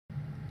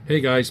Hey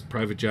guys,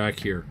 Private Jack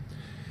here,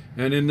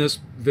 and in this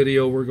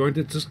video we're going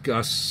to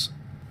discuss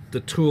the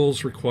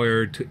tools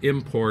required to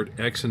import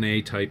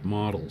XNA type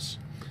models.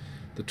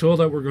 The tool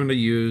that we're going to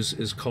use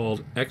is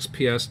called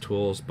XPS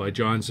Tools by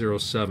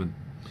Johnzero7,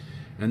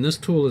 and this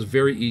tool is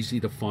very easy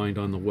to find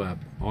on the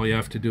web. All you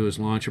have to do is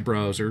launch a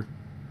browser,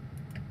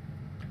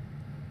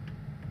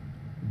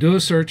 do a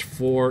search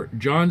for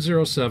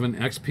Johnzero7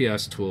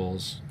 XPS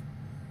Tools,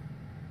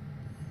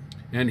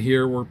 and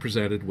here we're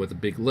presented with a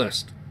big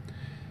list.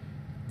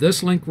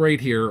 This link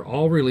right here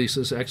all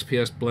releases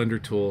XPS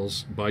Blender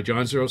Tools by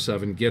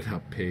Johnzero7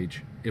 GitHub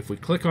page. If we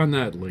click on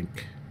that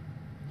link,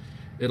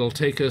 it'll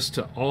take us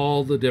to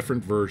all the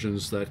different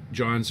versions that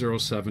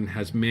Johnzero7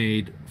 has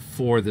made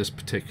for this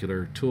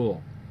particular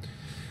tool.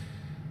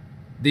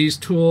 These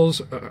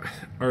tools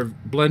are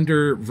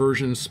Blender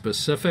version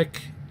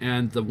specific,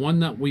 and the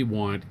one that we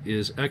want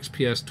is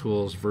XPS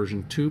Tools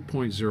version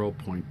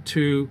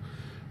 2.0.2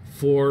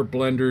 for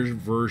Blender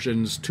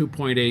versions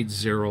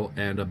 2.80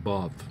 and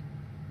above.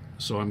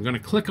 So I'm going to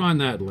click on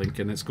that link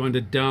and it's going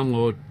to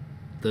download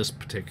this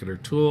particular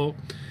tool,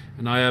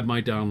 and I have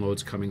my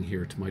downloads coming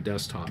here to my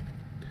desktop.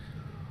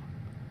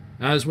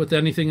 As with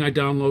anything I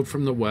download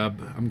from the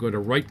web, I'm going to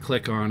right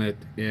click on it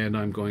and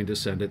I'm going to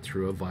send it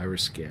through a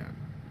virus scan.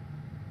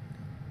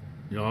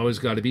 You always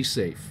got to be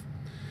safe.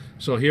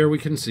 So here we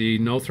can see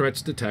no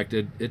threats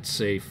detected, it's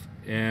safe,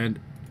 and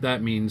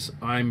that means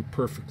I'm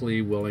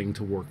perfectly willing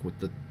to work with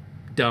the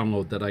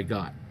download that I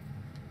got.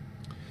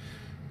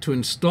 To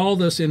install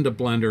this into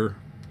Blender,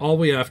 all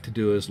we have to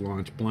do is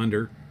launch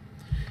Blender,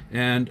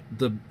 and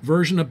the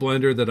version of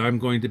Blender that I'm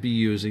going to be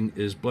using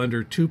is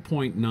Blender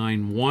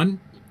 2.91.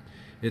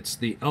 It's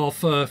the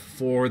alpha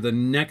for the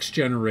next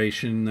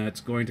generation that's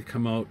going to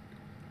come out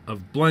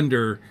of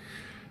Blender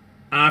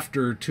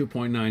after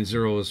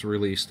 2.90 is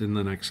released in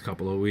the next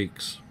couple of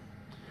weeks.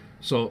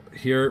 So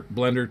here,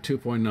 Blender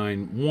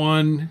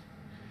 2.91.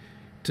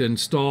 To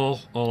install,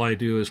 all I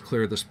do is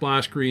clear the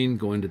splash screen,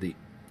 go into the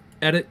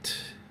Edit,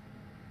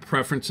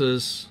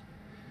 Preferences,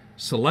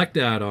 select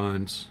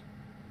Add-ons,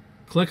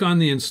 click on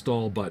the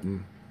Install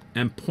button,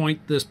 and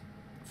point this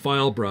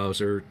file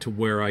browser to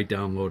where I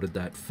downloaded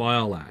that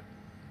file at.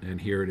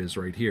 And here it is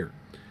right here.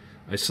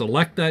 I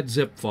select that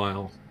zip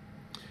file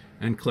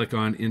and click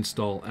on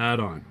Install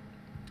Add-on.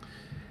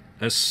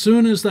 As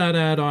soon as that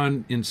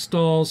add-on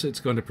installs, it's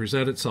going to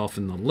present itself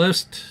in the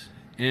list,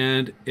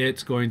 and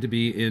it's going to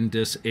be in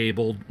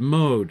disabled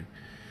mode.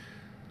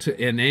 To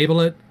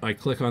enable it, I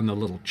click on the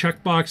little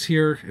checkbox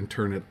here and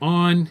turn it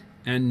on,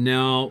 and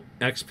now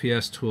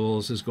XPS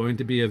Tools is going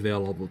to be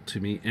available to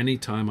me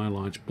anytime I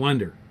launch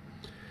Blender,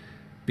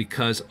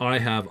 because I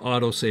have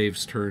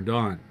autosaves turned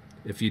on.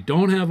 If you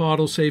don't have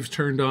autosaves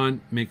turned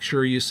on, make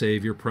sure you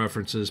save your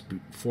preferences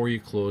before you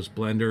close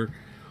Blender,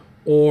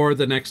 or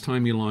the next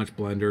time you launch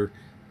Blender,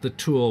 the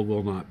tool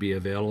will not be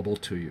available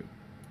to you.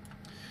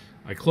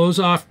 I close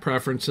off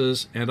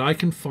preferences, and I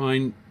can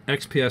find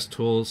XPS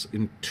Tools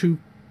in two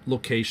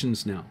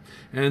locations now,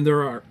 and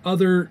there are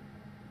other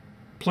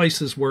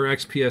places where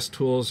XPS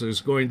Tools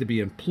is going to be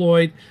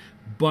employed,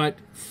 but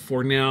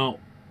for now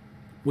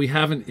we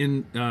haven't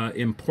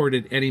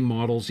imported any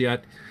models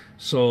yet.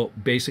 So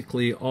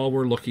basically all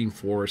we're looking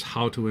for is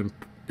how to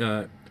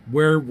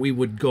where we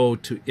would go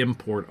to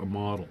import a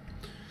model.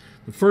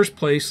 The first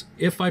place,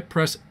 if I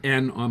press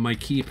N on my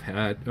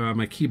keypad,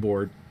 my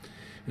keyboard,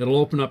 it'll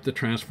open up the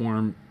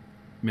transform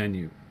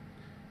menu.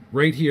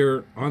 Right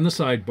here on the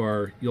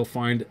sidebar, you'll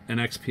find an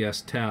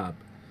XPS tab.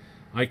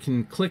 I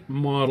can click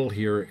model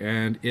here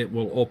and it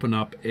will open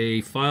up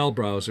a file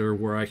browser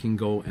where I can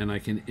go and I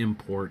can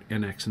import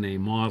an XNA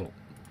model.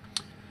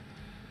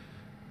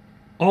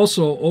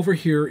 Also, over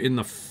here in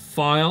the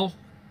file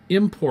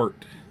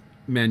import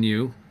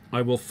menu,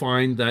 I will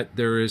find that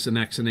there is an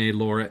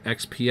XNALara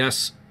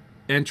XPS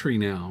entry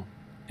now,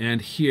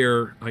 and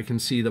here I can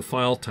see the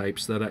file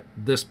types that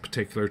this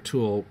particular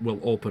tool will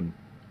open.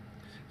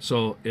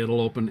 So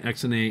it'll open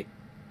XNA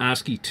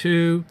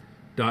ASCII2,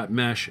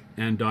 .mesh,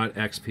 and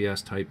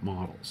 .xps type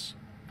models.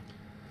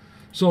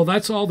 So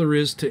that's all there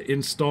is to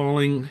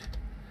installing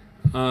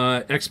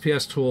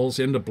XPS Tools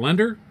into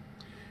Blender,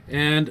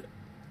 and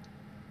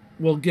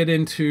we'll get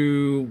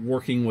into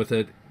working with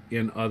it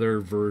in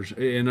other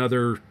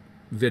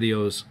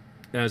videos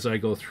as I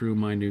go through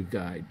my new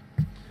guide.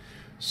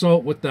 So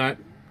with that,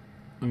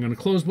 I'm going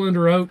to close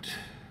Blender out,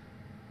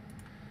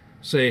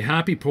 say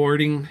happy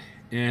porting,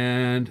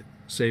 and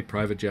say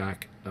Private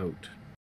Jack out.